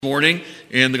Morning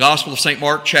in the Gospel of St.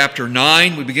 Mark chapter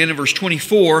 9. We begin in verse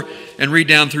 24 and read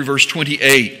down through verse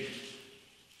 28.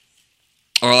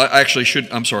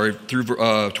 Through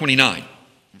 29.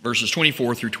 Verses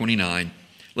 24 through 29.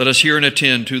 Let us hear and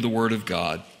attend to the word of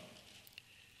God.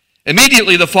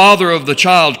 Immediately the father of the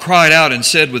child cried out and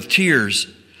said with tears,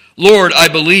 "Lord, I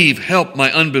believe, help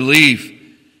my unbelief."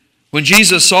 When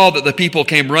Jesus saw that the people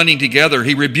came running together,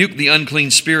 he rebuked the unclean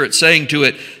spirit, saying to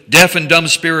it, "Deaf and dumb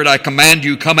spirit, I command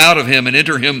you, come out of him and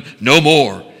enter him no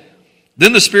more."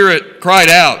 Then the spirit cried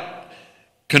out,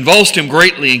 convulsed him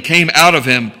greatly, and came out of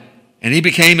him, and he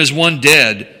became as one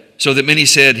dead, so that many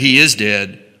said, "He is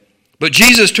dead." But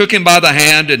Jesus took him by the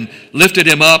hand and lifted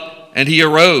him up, and he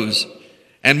arose.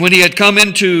 And when he had come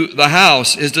into the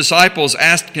house, his disciples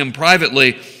asked him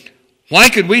privately, "Why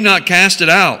could we not cast it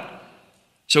out?"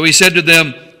 So he said to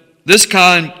them, "This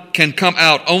kind can come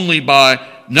out only by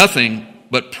nothing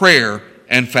but prayer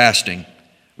and fasting."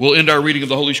 We'll end our reading of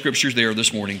the Holy Scriptures there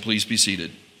this morning. Please be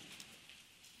seated.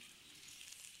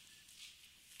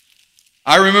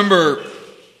 I remember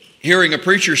hearing a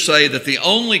preacher say that the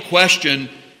only question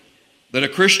that a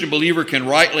Christian believer can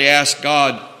rightly ask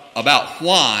God about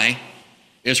why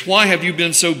is, "Why have you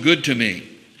been so good to me?"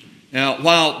 Now,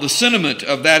 while the sentiment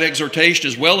of that exhortation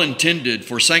is well intended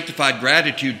for sanctified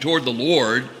gratitude toward the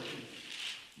Lord,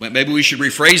 maybe we should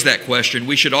rephrase that question.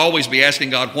 We should always be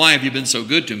asking God, "Why have you been so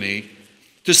good to me?"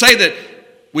 To say that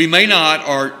we may not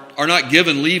or are not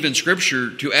given leave in Scripture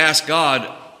to ask God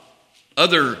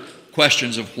other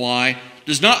questions of why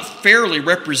does not fairly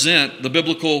represent the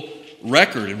biblical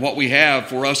record and what we have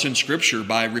for us in Scripture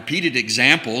by repeated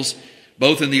examples,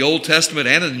 both in the Old Testament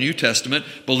and in the New Testament,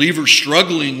 believers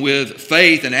struggling with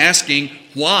faith and asking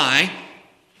why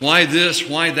this,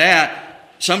 why that,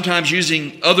 sometimes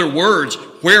using other words.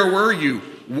 Where were you?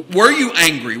 Were you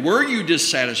angry? Were you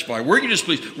dissatisfied? Were you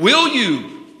displeased? Will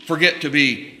you forget to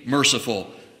be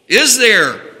merciful? Is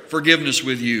there forgiveness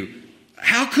with you?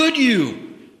 How could you?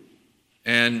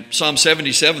 And Psalm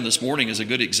 77 this morning is a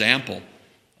good example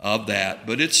of that,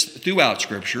 but it's throughout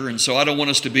Scripture, and so I don't want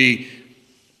us to be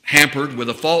hampered with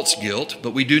a false guilt, but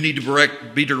we do need to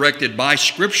be directed by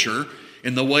Scripture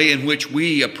in the way in which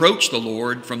we approach the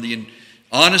Lord from the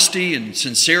honesty and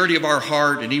sincerity of our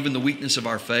heart and even the weakness of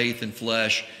our faith and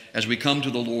flesh as we come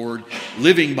to the Lord,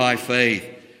 living by faith.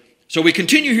 So we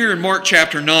continue here in Mark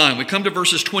chapter 9. We come to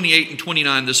verses 28 and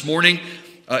 29 this morning.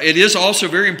 It is also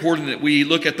very important that we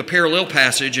look at the parallel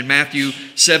passage in Matthew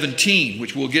 17,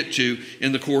 which we'll get to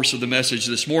in the course of the message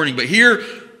this morning. But here,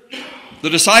 the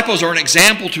disciples are an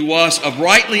example to us of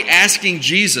rightly asking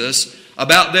Jesus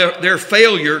about their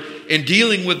failure in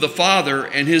dealing with the Father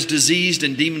and his diseased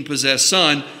and demon-possessed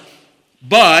Son.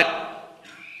 But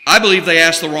I believe they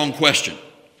asked the wrong question.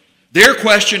 Their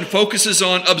question focuses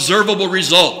on observable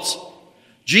results.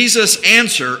 Jesus'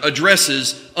 answer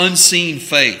addresses unseen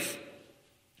faith.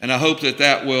 And I hope that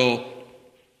that will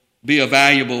be a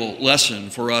valuable lesson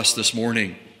for us this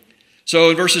morning.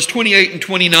 So in verses 28 and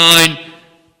 29,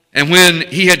 "And when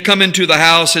he had come into the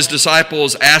house, his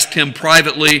disciples asked him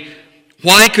privately,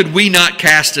 'Why could we not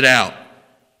cast it out?'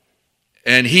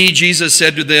 And he, Jesus,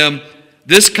 said to them,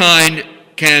 'This kind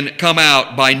can come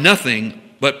out by nothing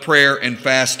but prayer and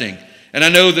fasting.'" And I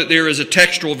know that there is a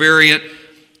textual variant.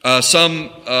 Some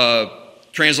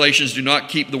translations do not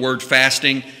keep the word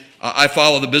fasting. I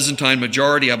follow the Byzantine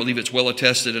majority. I believe it's well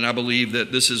attested, and I believe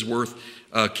that this is worth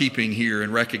keeping here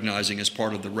and recognizing as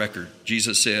part of the record.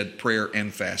 Jesus said prayer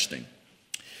and fasting.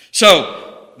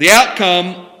 So, the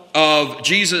outcome of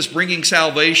Jesus bringing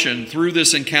salvation through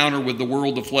this encounter with the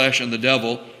world, the flesh, and the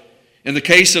devil, in the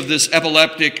case of this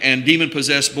epileptic and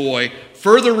demon-possessed boy,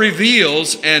 further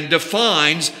reveals and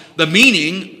defines the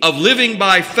meaning of living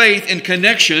by faith in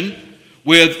connection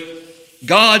with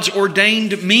God's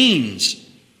ordained means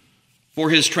for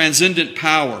his transcendent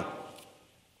power,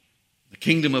 the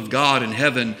kingdom of God in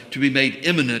heaven to be made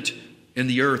imminent in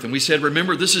the earth. And we said,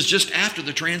 remember, this is just after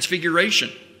the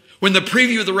transfiguration, when the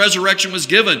preview of the resurrection was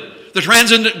given. The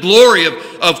transcendent glory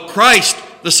of Christ,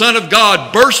 the Son of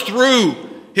God, burst through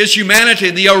his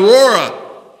humanity, the aurora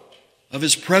of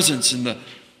his presence in the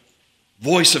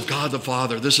voice of God the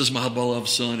Father. "This is my beloved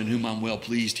Son in whom I'm well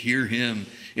pleased. Hear him."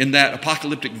 In that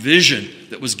apocalyptic vision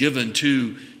that was given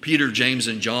to Peter, James,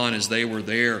 and John as they were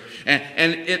there.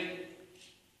 And it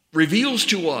reveals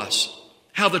to us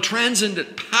how the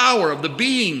transcendent power of the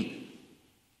being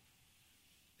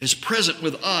is present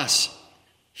with us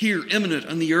here, imminent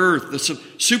on the earth. The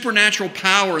supernatural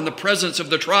power and the presence of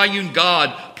the triune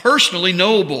God, personally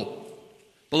knowable.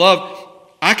 Beloved,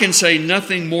 I can say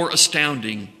nothing more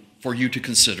astounding for you to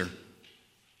consider.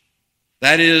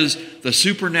 That is the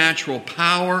supernatural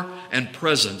power and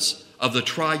presence of the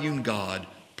triune God,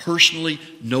 personally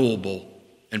knowable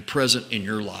and present in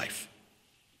your life.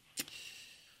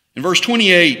 In verse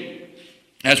 28,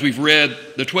 as we've read,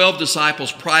 the 12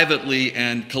 disciples privately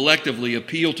and collectively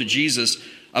appeal to Jesus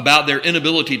about their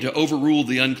inability to overrule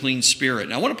the unclean spirit.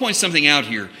 Now, I want to point something out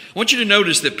here. I want you to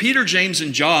notice that Peter, James,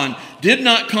 and John did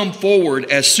not come forward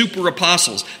as super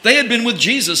apostles. They had been with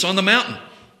Jesus on the mountain.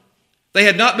 They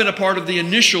had not been a part of the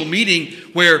initial meeting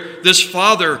where this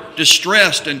father,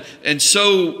 distressed and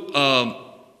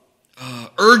so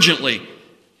urgently,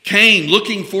 came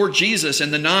looking for Jesus,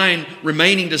 and the 9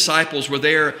 remaining disciples were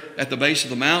there at the base of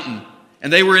the mountain.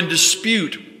 And they were in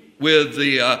dispute with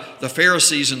the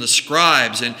Pharisees and the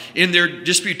scribes. And in their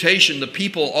disputation, the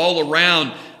people all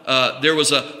around, there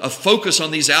was a focus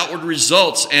on these outward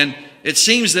results. And it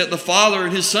seems that the father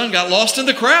and his son got lost in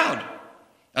the crowd.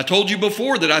 I told you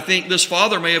before that I think this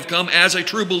father may have come as a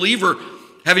true believer,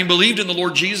 having believed in the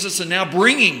Lord Jesus and now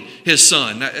bringing his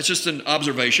son. Now, it's just an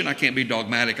observation. I can't be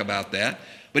dogmatic about that.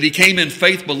 But he came in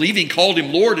faith believing, called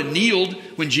him Lord, and kneeled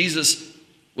when Jesus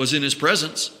was in his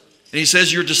presence. And he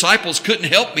says, your disciples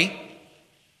couldn't help me.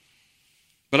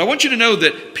 But I want you to know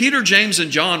that Peter, James,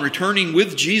 and John, returning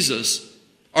with Jesus,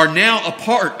 are now a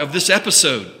part of this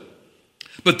episode.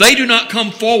 But they do not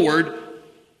come forward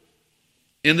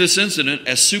in this incident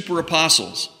as super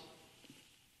apostles,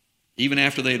 even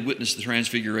after they had witnessed the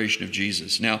transfiguration of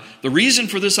Jesus. Now, the reason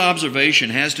for this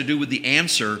observation has to do with the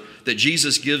answer that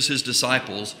Jesus gives his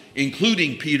disciples,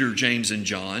 including Peter, James, and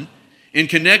John, in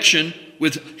connection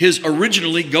with his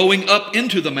originally going up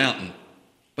into the mountain.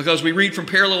 Because we read from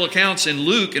parallel accounts in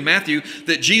Luke and Matthew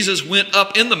that Jesus went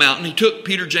up in the mountain. He took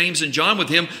Peter, James, and John with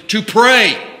him to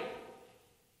pray.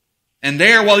 And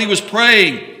there, while he was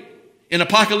praying, in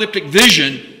apocalyptic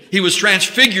vision, he was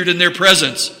transfigured in their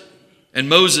presence. And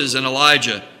Moses and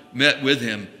Elijah met with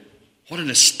him. What an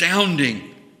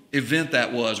astounding event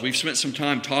that was. We've spent some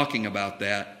time talking about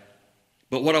that.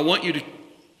 But what I want you to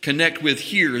connect with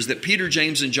here is that Peter,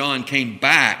 James, and John came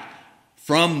back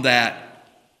from that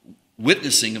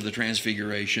witnessing of the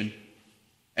transfiguration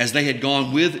as they had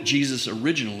gone with Jesus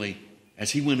originally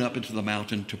as he went up into the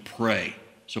mountain to pray.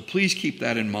 So please keep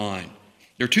that in mind.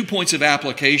 There are 2 points of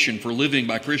application for living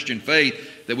by Christian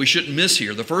faith that we shouldn't miss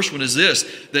here. The first one is this,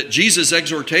 that Jesus'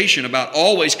 exhortation about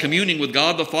always communing with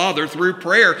God the Father through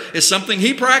prayer is something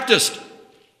he practiced.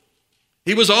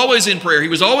 He was always in prayer. He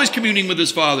was always communing with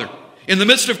his Father. In the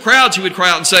midst of crowds, he would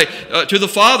cry out and say to the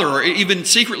Father, or even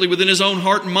secretly within his own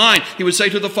heart and mind, he would say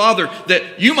to the Father,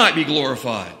 that you might be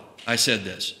glorified. I said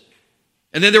this.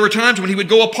 And then there were times when he would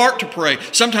go apart to pray.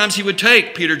 Sometimes he would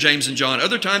take Peter, James, and John.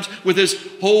 Other times with his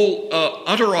whole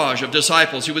entourage of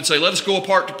disciples, he would say, let us go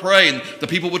apart to pray. And the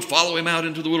people would follow him out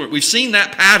into the wilderness. We've seen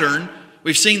that pattern.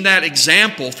 We've seen that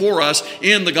example for us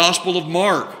in the Gospel of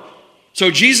Mark.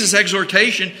 So Jesus'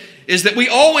 exhortation is that we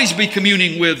always be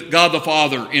communing with God the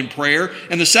Father in prayer.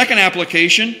 And the second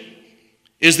application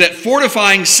is that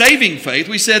fortifying saving faith.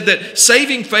 We said that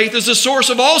saving faith is the source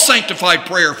of all sanctified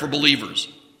prayer for believers.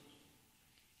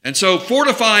 And so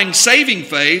fortifying saving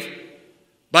faith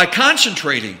by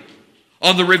concentrating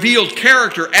on the revealed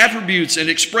character, attributes, and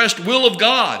expressed will of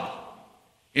God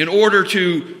in order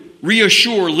to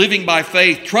reassure living by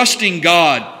faith, trusting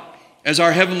God as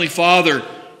our Heavenly Father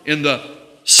in the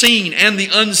seen and the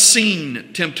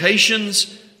unseen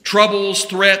temptations, troubles,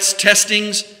 threats,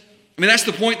 testings. I mean, that's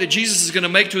the point that Jesus is going to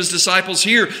make to his disciples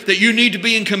here, that you need to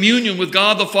be in communion with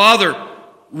God the Father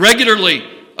regularly,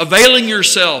 availing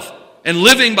yourself and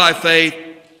living by faith,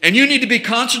 and you need to be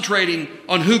concentrating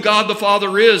on who God the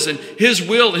Father is and his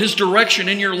will and his direction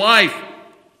in your life.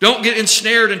 Don't get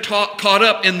ensnared and caught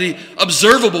up in the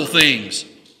observable things,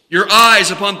 your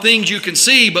eyes upon things you can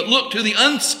see, but look to the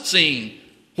unseen,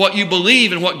 what you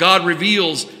believe and what God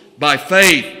reveals by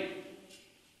faith.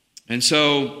 And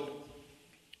so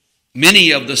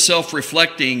many of the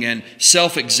self-reflecting and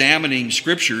self-examining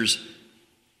scriptures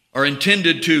are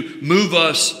intended to move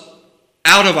us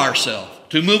out of ourselves,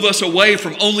 to move us away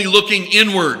from only looking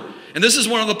inward. And this is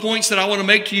one of the points that I want to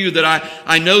make to you that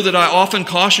I know that I often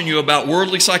caution you about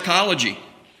worldly psychology.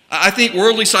 I think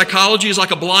worldly psychology is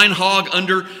like a blind hog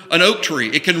under an oak tree.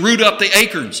 It can root up the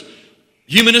acorns.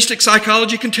 Humanistic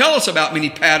psychology can tell us about many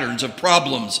patterns of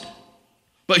problems.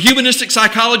 But humanistic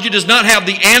psychology does not have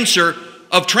the answer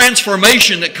of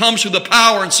transformation that comes through the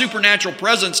power and supernatural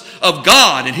presence of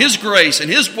God and his grace and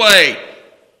his way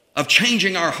of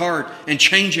changing our heart and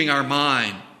changing our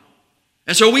mind.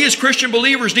 And so we as Christian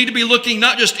believers need to be looking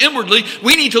not just inwardly,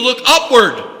 we need to look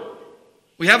upward.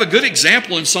 We have a good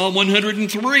example in Psalm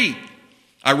 103.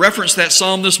 I referenced that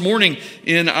psalm this morning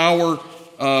in our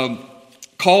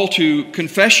call to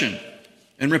confession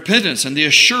and repentance and the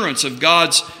assurance of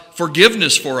God's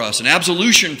forgiveness for us and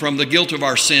absolution from the guilt of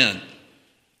our sin.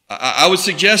 I would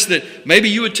suggest that maybe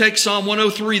you would take Psalm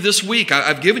 103 this week.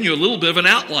 I've given you a little bit of an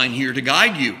outline here to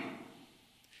guide you.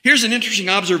 Here's an interesting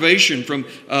observation from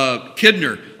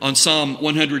Kidner on Psalm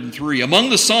 103.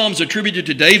 Among the Psalms attributed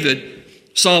to David,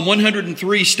 Psalm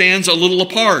 103 stands a little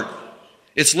apart.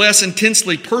 It's less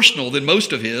intensely personal than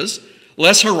most of his,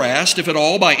 less harassed, if at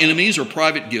all, by enemies or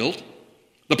private guilt.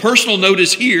 The personal note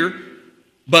is here,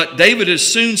 but David is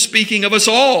soon speaking of us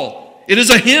all. It is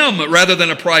a hymn rather than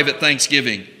a private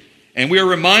thanksgiving. And we are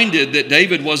reminded that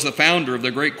David was the founder of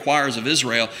the great choirs of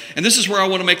Israel. And this is where I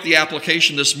want to make the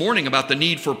application this morning about the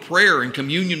need for prayer and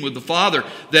communion with the Father,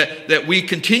 that we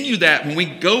continue that when we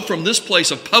go from this place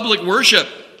of public worship.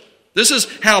 This is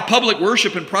how public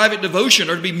worship and private devotion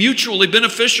are to be mutually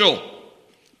beneficial.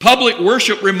 Public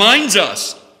worship reminds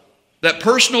us that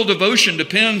personal devotion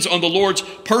depends on the Lord's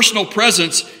personal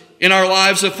presence in our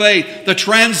lives of faith. The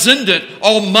transcendent,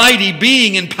 almighty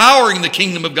being empowering the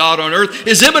kingdom of God on earth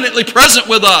is imminently present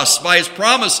with us by His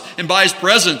promise and by His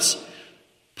presence.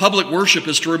 Public worship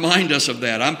is to remind us of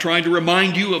that. I'm trying to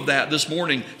remind you of that this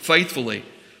morning faithfully.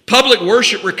 Public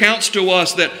worship recounts to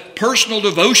us that personal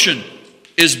devotion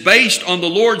is based on the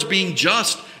Lord's being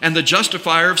just and the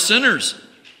justifier of sinners.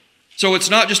 So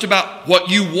it's not just about what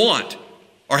you want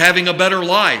or having a better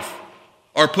life,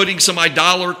 or putting some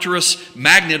idolatrous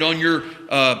magnet on your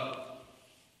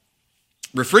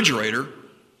refrigerator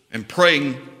and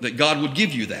praying that God would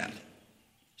give you that.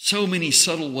 So many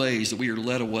subtle ways that we are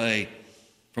led away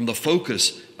from the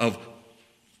focus of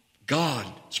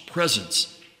God's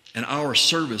presence and our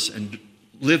service and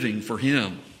living for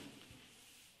Him.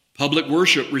 Public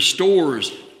worship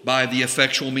restores by the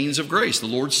effectual means of grace, the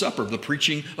Lord's Supper, the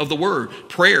preaching of the Word,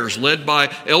 prayers led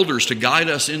by elders to guide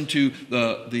us into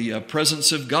the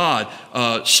presence of God,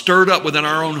 stirred up within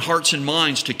our own hearts and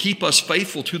minds to keep us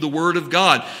faithful to the Word of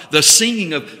God, the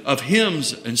singing of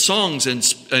hymns and songs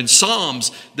and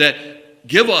psalms that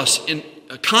give us in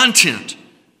content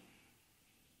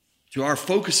to our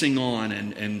focusing on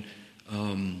and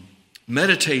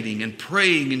meditating and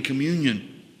praying in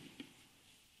communion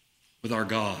with our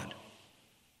God.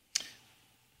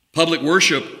 Public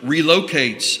worship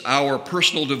relocates our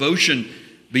personal devotion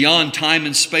beyond time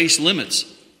and space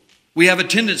limits. We have a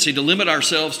tendency to limit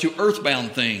ourselves to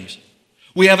earthbound things.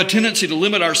 We have a tendency to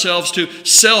limit ourselves to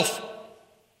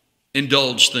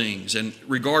self-indulged things and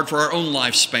regard for our own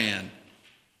lifespan.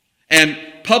 And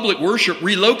public worship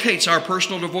relocates our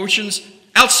personal devotions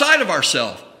outside of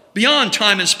ourselves, beyond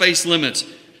time and space limits,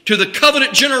 to the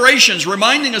covenant generations,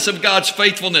 reminding us of God's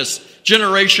faithfulness,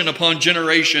 generation upon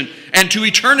generation, and to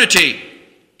eternity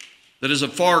that is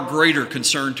of far greater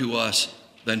concern to us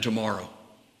than tomorrow.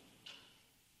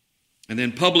 And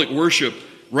then public worship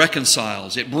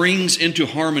reconciles. It brings into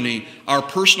harmony our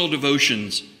personal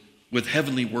devotions with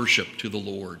heavenly worship to the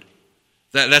Lord.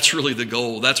 That's really the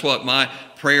goal. That's what my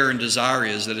prayer and desire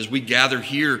is, that as we gather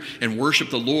here and worship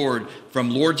the Lord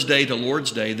from Lord's Day to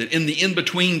Lord's Day, that in the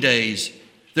in-between days,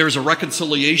 there is a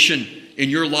reconciliation in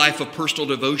your life of personal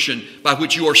devotion by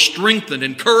which you are strengthened,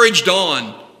 encouraged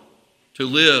on to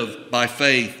live by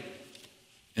faith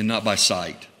and not by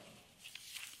sight.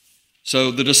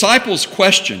 So the disciples'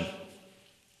 question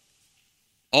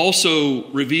also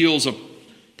reveals a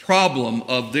problem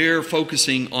of their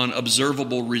focusing on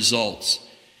observable results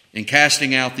in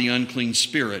casting out the unclean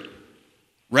spirit,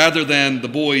 rather than the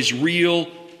boy's real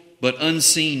but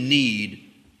unseen need,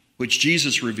 which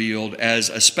Jesus revealed as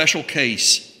a special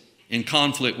case in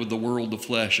conflict with the world, the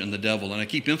flesh, and the devil. And I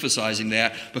keep emphasizing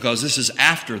that because this is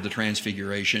after the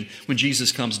transfiguration, when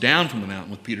Jesus comes down from the mountain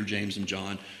with Peter, James, and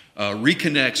John,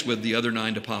 reconnects with the other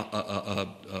 9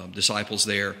 disciples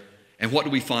there. And what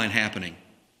do we find happening?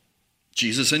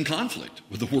 Jesus in conflict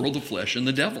with the world, the flesh, and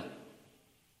the devil.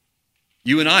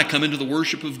 You and I come into the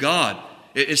worship of God.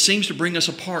 It seems to bring us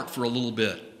apart for a little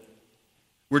bit.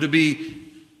 We're to be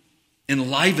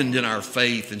enlivened in our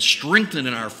faith and strengthened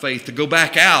in our faith to go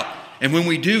back out. And when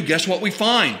we do, guess what we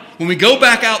find? When we go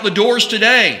back out the doors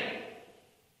today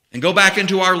and go back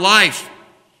into our life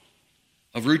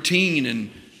of routine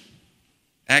and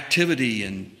activity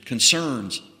and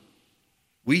concerns,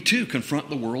 we too confront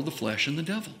the world, the flesh, and the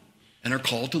devil and are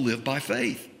called to live by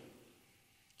faith.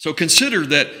 So consider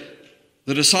that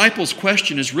the disciples'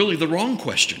 question is really the wrong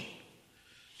question,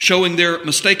 showing their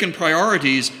mistaken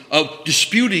priorities of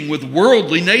disputing with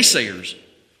worldly naysayers.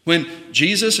 When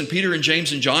Jesus and Peter and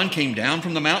James and John came down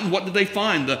from the mountain, what did they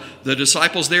find the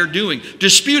disciples there doing?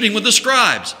 Disputing with the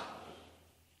scribes.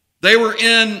 They were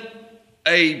in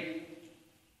a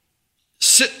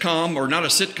sitcom, or not a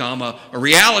sitcom, a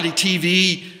reality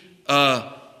TV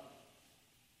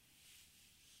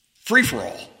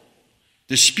free-for-all,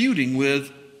 disputing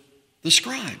with the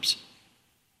scribes.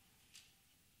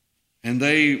 And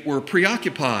they were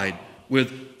preoccupied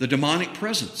with the demonic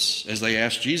presence as they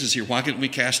asked Jesus here, why couldn't we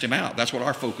cast him out? That's what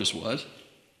our focus was.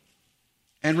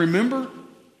 And remember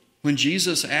when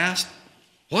Jesus asked,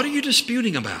 what are you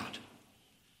disputing about?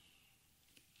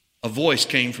 A voice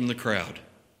came from the crowd.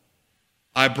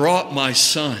 I brought my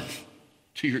son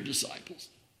to your disciples.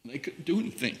 And they couldn't do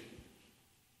anything.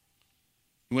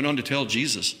 He went on to tell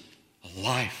Jesus a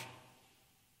life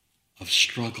of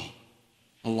struggle,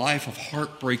 a life of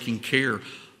heartbreaking care,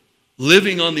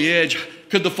 living on the edge.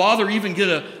 Could the father even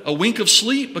get a wink of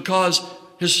sleep because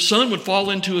his son would fall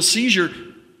into a seizure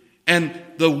and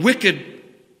the wicked,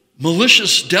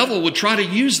 malicious devil would try to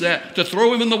use that to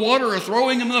throw him in the water or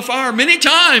throwing him in the fire many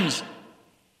times?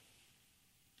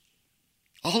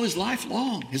 All his life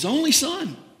long, his only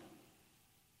son.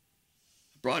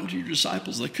 Brought him to your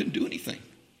disciples, they couldn't do anything.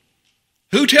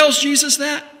 Who tells Jesus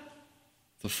that?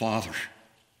 The Father.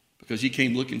 Because he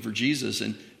came looking for Jesus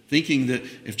and thinking that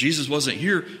if Jesus wasn't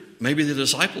here, maybe the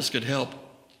disciples could help.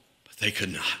 But they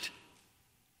could not.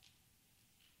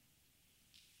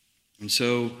 And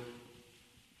so,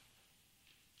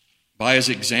 by his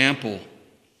example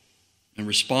and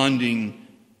responding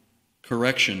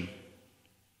correction,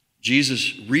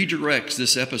 Jesus redirects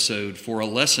this episode for a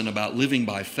lesson about living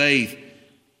by faith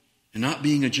and not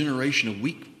being a generation of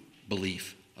weak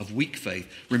belief, of weak faith.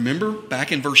 Remember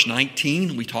back in verse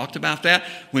 19, we talked about that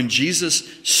when Jesus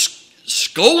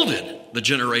scolded the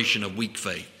generation of weak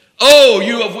faith. Oh,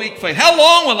 you of weak faith, how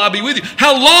long will I be with you?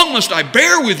 How long must I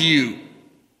bear with you?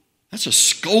 That's a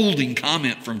scolding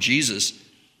comment from Jesus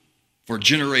for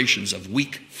generations of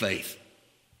weak faith.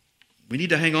 We need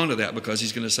to hang on to that because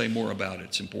he's going to say more about it.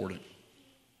 It's important.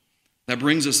 That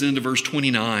brings us into verse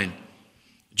 29.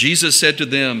 Jesus said to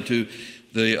them, to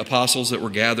the apostles that were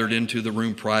gathered into the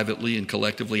room privately and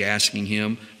collectively asking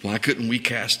him, why couldn't we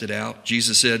cast it out?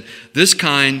 Jesus said, this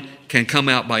kind can come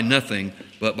out by nothing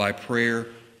but by prayer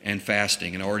and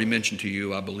fasting. And I already mentioned to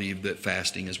you, I believe that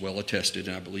fasting is well attested,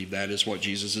 and I believe that is what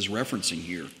Jesus is referencing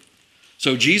here.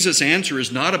 So Jesus' answer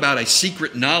is not about a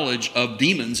secret knowledge of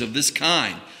demons of this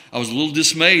kind. I was a little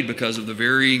dismayed because of the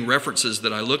varying references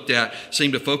that I looked at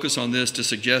seemed to focus on this to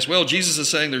suggest, well, Jesus is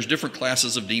saying there's different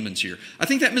classes of demons here. I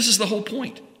think that misses the whole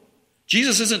point.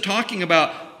 Jesus isn't talking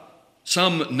about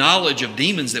some knowledge of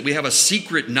demons, that we have a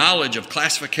secret knowledge of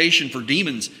classification for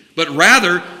demons, but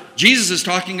rather Jesus is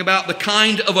talking about the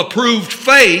kind of approved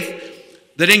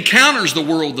faith that encounters the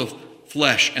world of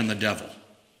flesh and the devil.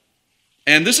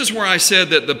 And this is where I said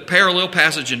that the parallel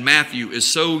passage in Matthew is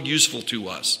so useful to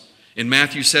us. In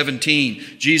Matthew 17,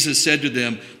 Jesus said to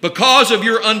them, because of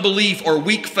your unbelief or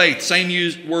weak faith, same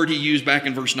word he used back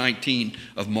in verse 19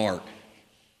 of Mark.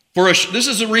 This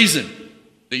is the reason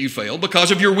that you fail, because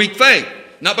of your weak faith.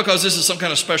 Not because this is some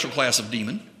kind of special class of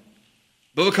demon,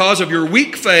 but because of your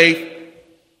weak faith,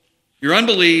 your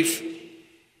unbelief.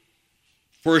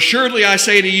 For assuredly I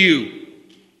say to you,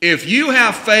 if you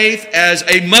have faith as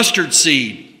a mustard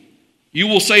seed, you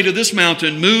will say to this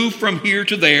mountain, move from here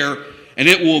to there, and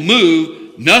it will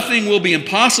move. Nothing will be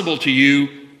impossible to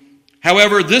you.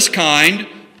 However, this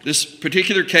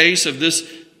particular case of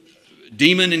this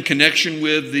demon in connection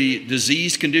with the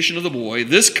diseased condition of the boy,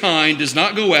 this kind does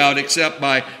not go out except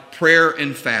by prayer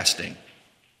and fasting.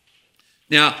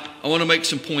 Now, I want to make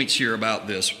some points here about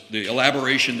this, the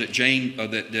elaboration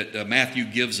that Matthew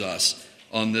gives us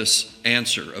on this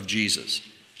answer of Jesus.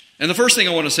 And the first thing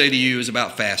I want to say to you is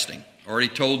about fasting. I already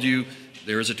told you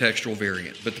there is a textual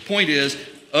variant. But the point is,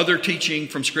 other teaching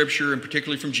from Scripture, and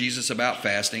particularly from Jesus about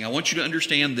fasting, I want you to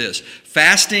understand this.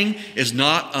 Fasting is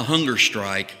not a hunger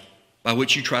strike by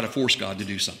which you try to force God to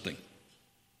do something.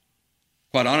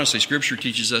 Quite honestly, Scripture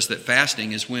teaches us that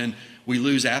fasting is when we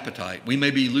lose appetite. We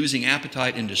may be losing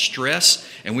appetite in distress,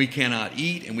 and we cannot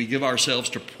eat, and we give ourselves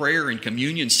to prayer and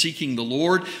communion, seeking the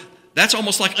Lord. That's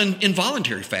almost like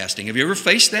involuntary fasting. Have you ever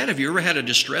faced that? Have you ever had a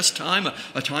distress time,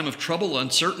 a time of trouble,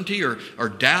 uncertainty, or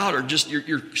doubt, or just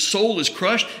your soul is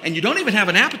crushed, and you don't even have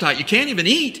an appetite. You can't even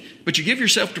eat, but you give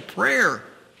yourself to prayer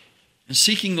and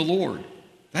seeking the Lord.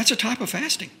 That's a type of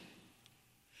fasting.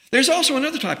 There's also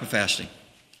another type of fasting.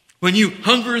 When you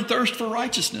hunger and thirst for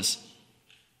righteousness.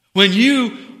 When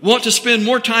you want to spend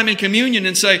more time in communion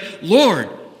and say, Lord,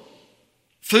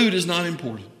 food is not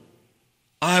important.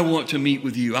 I want to meet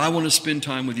with you. I want to spend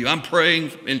time with you. I'm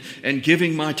praying and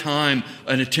giving my time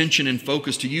and attention and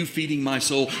focus to you, feeding my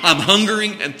soul. I'm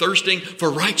hungering and thirsting for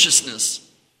righteousness.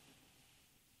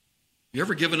 You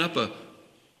ever given up a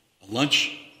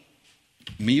lunch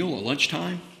meal, a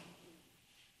lunchtime?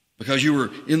 Because you were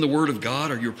in the Word of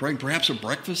God, or you were praying perhaps a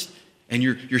breakfast, and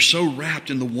you're so wrapped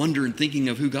in the wonder and thinking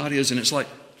of who God is, and it's like,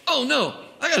 oh no,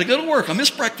 I got to go to work. I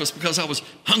missed breakfast because I was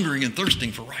hungering and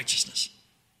thirsting for righteousness.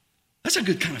 That's a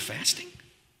good kind of fasting.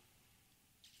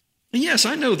 And yes,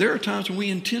 I know there are times when we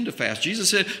intend to fast. Jesus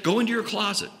said, go into your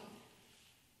closet.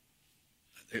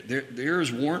 There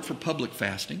is warrant for public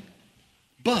fasting,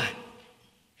 but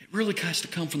it really has to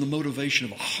come from the motivation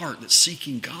of a heart that's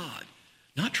seeking God.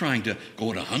 Not trying to go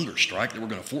on a hunger strike that we're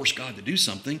going to force God to do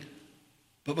something,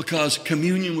 but because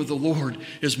communion with the Lord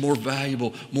is more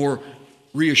valuable, more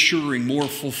reassuring, more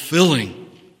fulfilling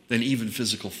than even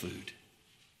physical food.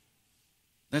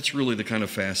 That's really the kind of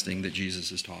fasting that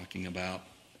Jesus is talking about.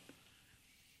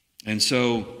 And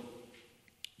so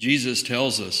Jesus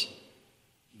tells us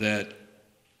that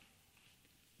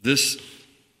this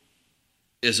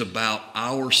is about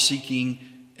our seeking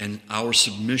and our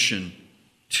submission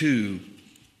to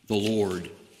the Lord,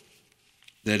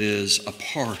 that is a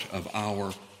part of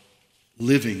our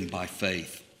living by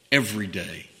faith every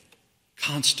day,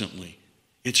 constantly.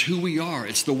 It's who we are.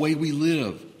 It's the way we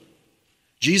live.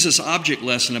 Jesus' object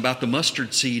lesson about the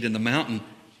mustard seed in the mountain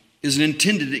is an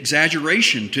intended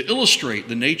exaggeration to illustrate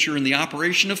the nature and the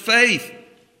operation of faith.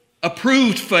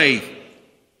 Approved faith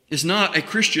is not a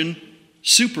Christian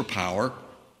superpower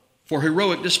for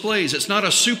heroic displays. It's not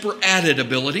a super added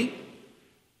ability.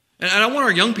 And I want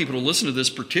our young people to listen to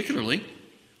this particularly.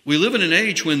 We live in an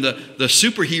age when the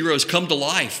superheroes come to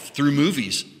life through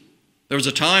movies. There was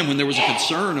a time when there was a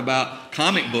concern about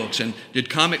comic books, and did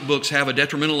comic books have a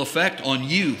detrimental effect on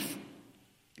youth?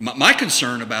 My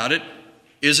concern about it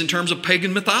is in terms of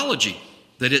pagan mythology,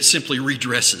 that it simply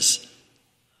redresses.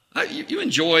 You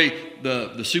enjoy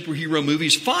the superhero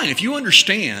movies, fine, if you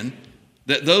understand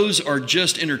that those are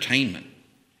just entertainment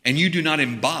and you do not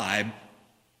imbibe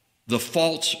the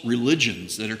false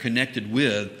religions that are connected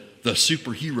with the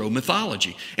superhero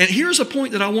mythology. And here's a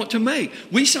point that I want to make.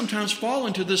 We sometimes fall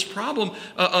into this problem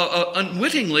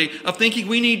unwittingly of thinking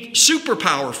we need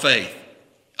superpower faith.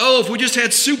 Oh, if we just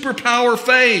had superpower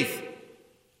faith,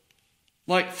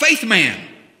 like Faith Man.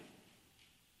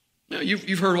 Now,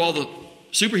 you've heard of all the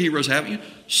superheroes, haven't you?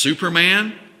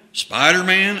 Superman,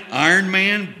 Spider-Man, Iron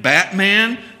Man,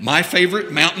 Batman, my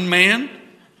favorite, Mountain Man.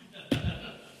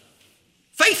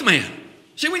 Faith Man.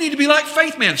 See, we need to be like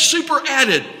Faith Man, super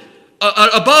added,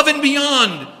 above and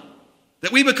beyond,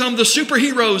 that we become the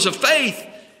superheroes of faith,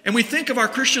 and we think of our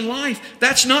Christian life.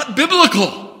 That's not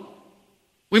biblical.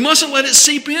 We mustn't let it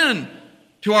seep in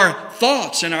to our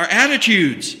thoughts and our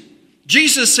attitudes.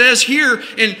 Jesus says here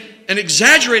in an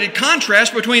exaggerated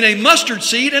contrast between a mustard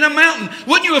seed and a mountain.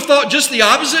 Wouldn't you have thought just the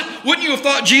opposite? Wouldn't you have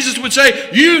thought Jesus would say,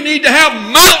 you need to have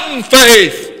mountain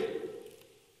faith?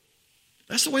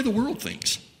 That's the way the world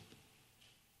thinks.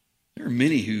 There are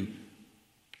many who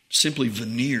simply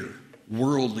veneer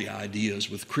worldly ideas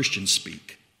with Christian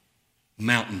speak.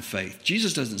 Mountain faith.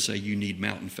 Jesus doesn't say you need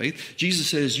mountain faith. Jesus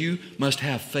says you must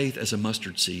have faith as a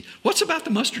mustard seed. What's about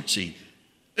the mustard seed?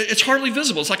 It's hardly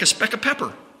visible. It's like a speck of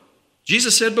pepper.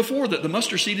 Jesus said before that the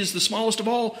mustard seed is the smallest of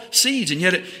all seeds, and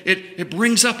yet it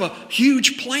brings up a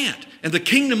huge plant, and the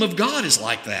kingdom of God is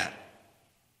like that.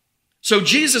 So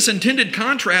Jesus' intended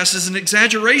contrast is an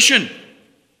exaggeration.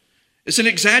 It's an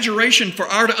exaggeration for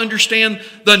our to understand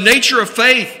the nature of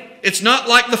faith. It's not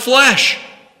like the flesh.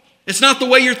 It's not the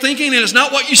way you're thinking, and it's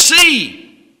not what you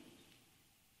see.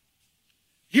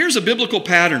 Here's a biblical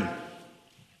pattern.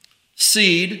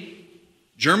 Seed,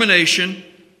 germination,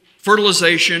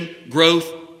 fertilization,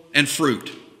 growth, and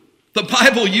fruit. The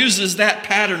Bible uses that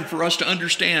pattern for us to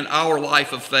understand our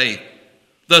life of faith.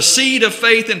 The seed of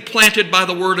faith implanted by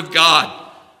the Word of God.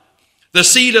 The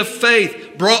seed of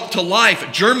faith brought to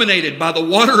life, germinated by the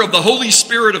water of the Holy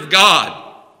Spirit of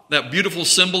God. That beautiful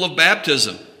symbol of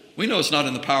baptism. We know it's not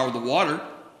in the power of the water.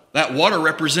 That water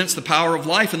represents the power of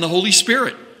life in the Holy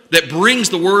Spirit that brings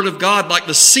the Word of God like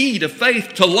the seed of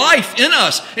faith to life in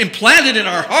us, implanted in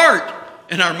our heart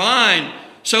and our mind,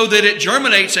 so that it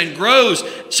germinates and grows,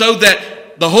 so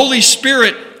that the Holy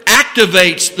Spirit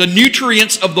activates the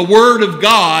nutrients of the Word of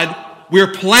God.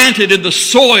 We're planted in the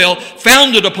soil,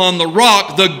 founded upon the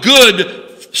rock, the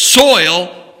good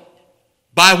soil,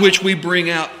 by which we bring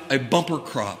out a bumper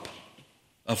crop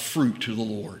of fruit to the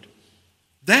Lord.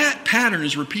 That pattern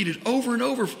is repeated over and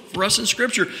over for us in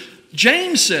Scripture.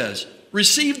 James says,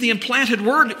 receive the implanted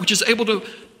word which is able to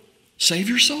save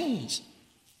your souls.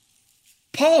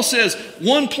 Paul says,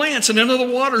 one plants and another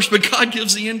waters, but God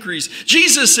gives the increase.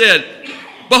 Jesus said,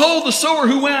 behold the sower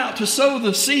who went out to sow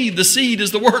the seed. The seed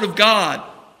is the Word of God.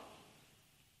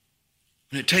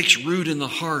 And it takes root in the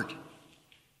heart,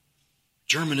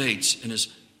 germinates and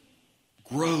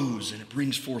grows and it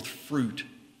brings forth fruit.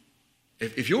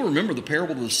 If you'll remember the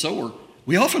parable of the sower,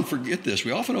 we often forget this.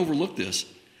 We often overlook this.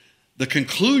 The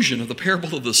conclusion of the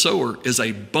parable of the sower is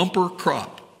a bumper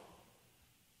crop,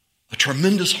 a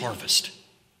tremendous harvest,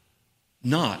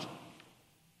 not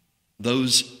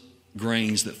those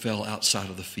grains that fell outside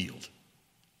of the field.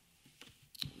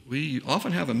 We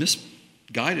often have a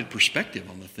misguided perspective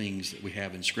on the things that we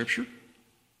have in Scripture.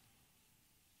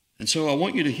 And so I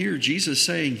want you to hear Jesus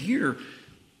saying here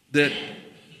that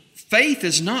faith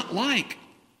is not like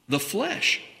the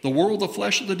flesh, the world, the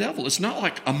flesh of the devil. It's not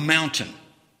like a mountain.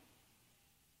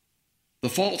 The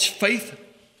false faith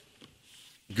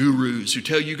gurus who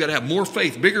tell you got to have more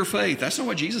faith, bigger faith. That's not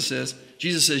what Jesus says.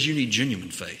 Jesus says you need genuine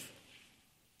faith,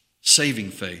 saving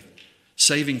faith.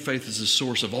 Saving faith is the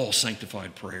source of all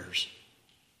sanctified prayers.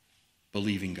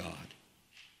 Believing God.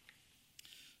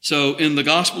 So in the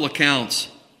gospel accounts,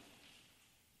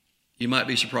 you might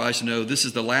be surprised to know this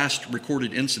is the last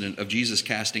recorded incident of Jesus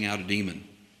casting out a demon.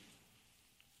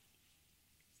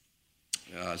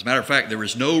 As a matter of fact, there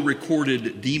is no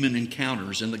recorded demon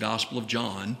encounters in the Gospel of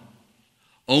John,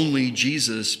 only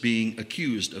Jesus being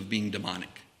accused of being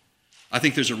demonic. I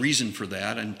think there's a reason for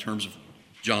that in terms of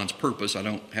John's purpose. I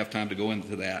don't have time to go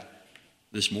into that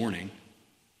this morning.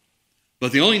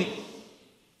 But the only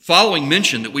following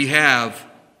mention that we have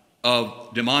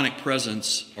of demonic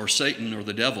presence or Satan or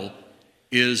the devil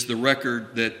is the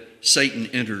record that Satan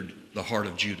entered the heart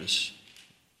of Judas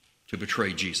to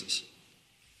betray Jesus.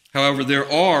 However, there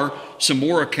are some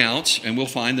more accounts, and we'll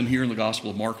find them here in the Gospel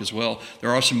of Mark as well.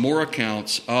 There are some more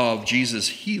accounts of Jesus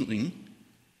healing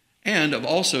and of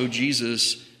also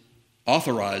Jesus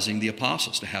authorizing the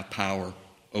apostles to have power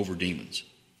over demons.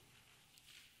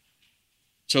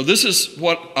 So this is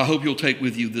what I hope you'll take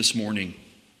with you this morning.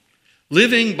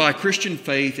 Living by Christian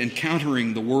faith and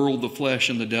countering the world, the flesh,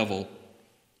 and the devil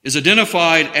is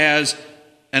identified as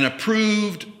an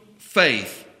approved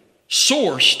faith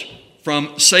sourced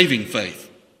from saving faith.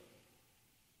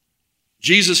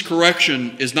 Jesus'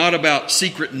 correction is not about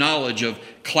secret knowledge of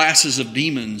classes of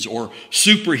demons or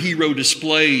superhero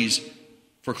displays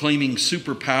for claiming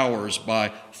superpowers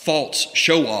by false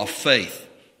show-off faith.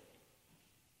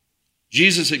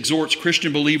 Jesus exhorts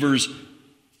Christian believers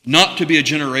not to be a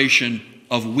generation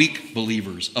of weak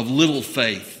believers, of little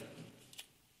faith,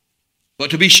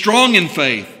 but to be strong in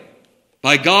faith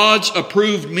by God's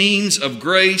approved means of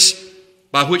grace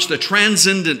by which the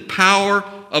transcendent power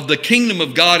of the kingdom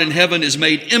of God in heaven is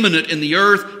made imminent in the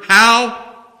earth.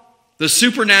 How? The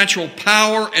supernatural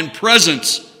power and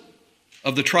presence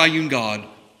of the triune God,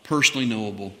 personally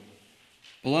knowable.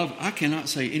 Beloved, I cannot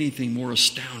say anything more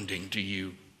astounding to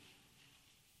you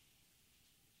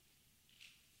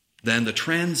than the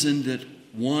transcendent,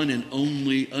 one and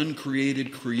only,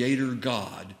 uncreated Creator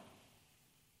God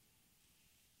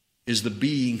is the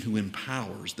being who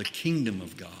empowers the kingdom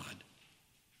of God.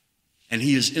 And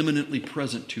He is imminently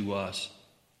present to us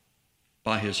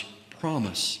by His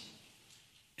promise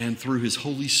and through His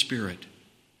Holy Spirit.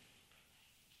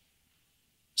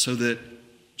 So that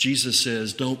Jesus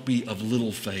says, don't be of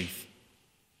little faith.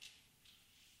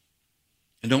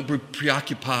 And don't be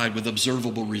preoccupied with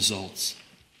observable results.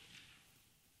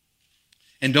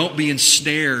 And don't be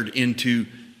ensnared into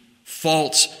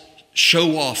false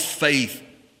show-off faith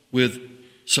with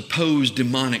supposed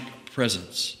demonic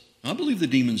presence. I believe the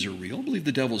demons are real. I believe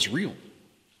the devil's real.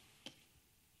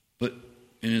 But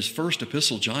in his first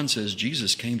epistle, John says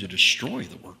Jesus came to destroy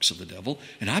the works of the devil,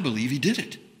 and I believe He did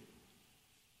it.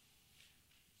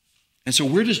 And so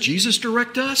where does Jesus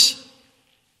direct us?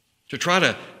 To try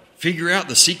to figure out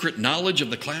the secret knowledge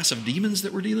of the class of demons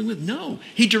that we're dealing with? No.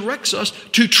 He directs us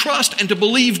to trust and to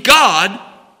believe God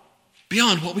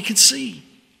beyond what we can see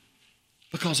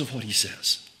because of what He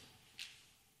says.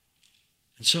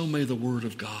 And so may the Word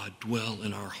of God dwell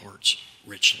in our hearts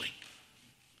richly.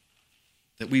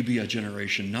 That we be a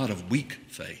generation not of weak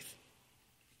faith,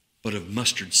 but of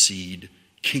mustard seed,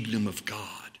 kingdom of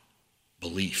God,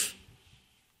 belief.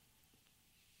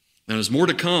 Now there's more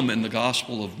to come in the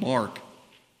Gospel of Mark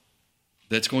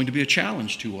that's going to be a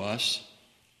challenge to us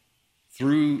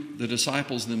through the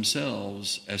disciples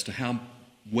themselves as to how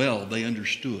well they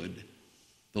understood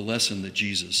the lesson that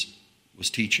Jesus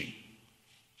was teaching.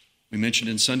 We mentioned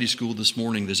in Sunday school this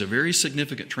morning, there's a very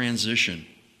significant transition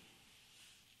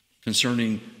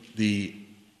concerning the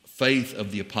faith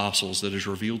of the apostles that is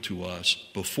revealed to us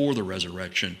before the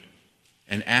resurrection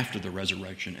and after the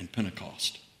resurrection and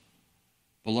Pentecost.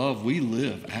 Beloved, we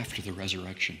live after the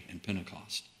resurrection and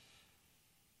Pentecost.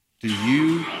 Do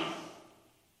you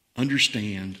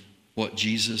understand what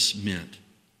Jesus meant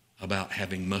about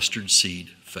having mustard seed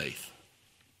faith?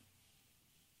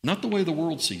 Not the way the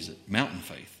world sees it, mountain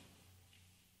faith,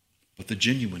 but the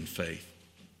genuine faith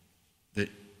that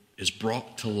is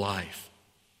brought to life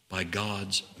by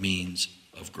God's means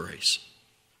of grace.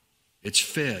 It's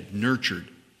fed, nurtured,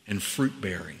 and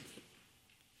fruit-bearing.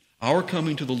 Our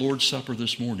coming to the Lord's Supper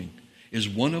this morning is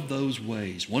one of those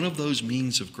ways, one of those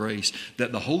means of grace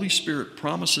that the Holy Spirit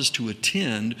promises to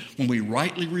attend when we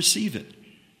rightly receive it.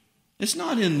 It's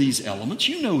not in these elements.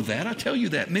 You know that. I tell you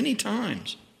that many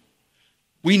times.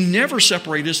 We never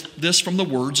separate this from the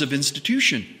words of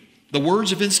institution. The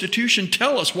words of institution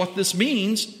tell us what this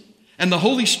means, and the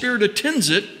Holy Spirit attends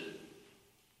it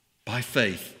by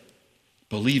faith,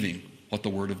 believing what the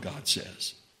Word of God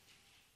says.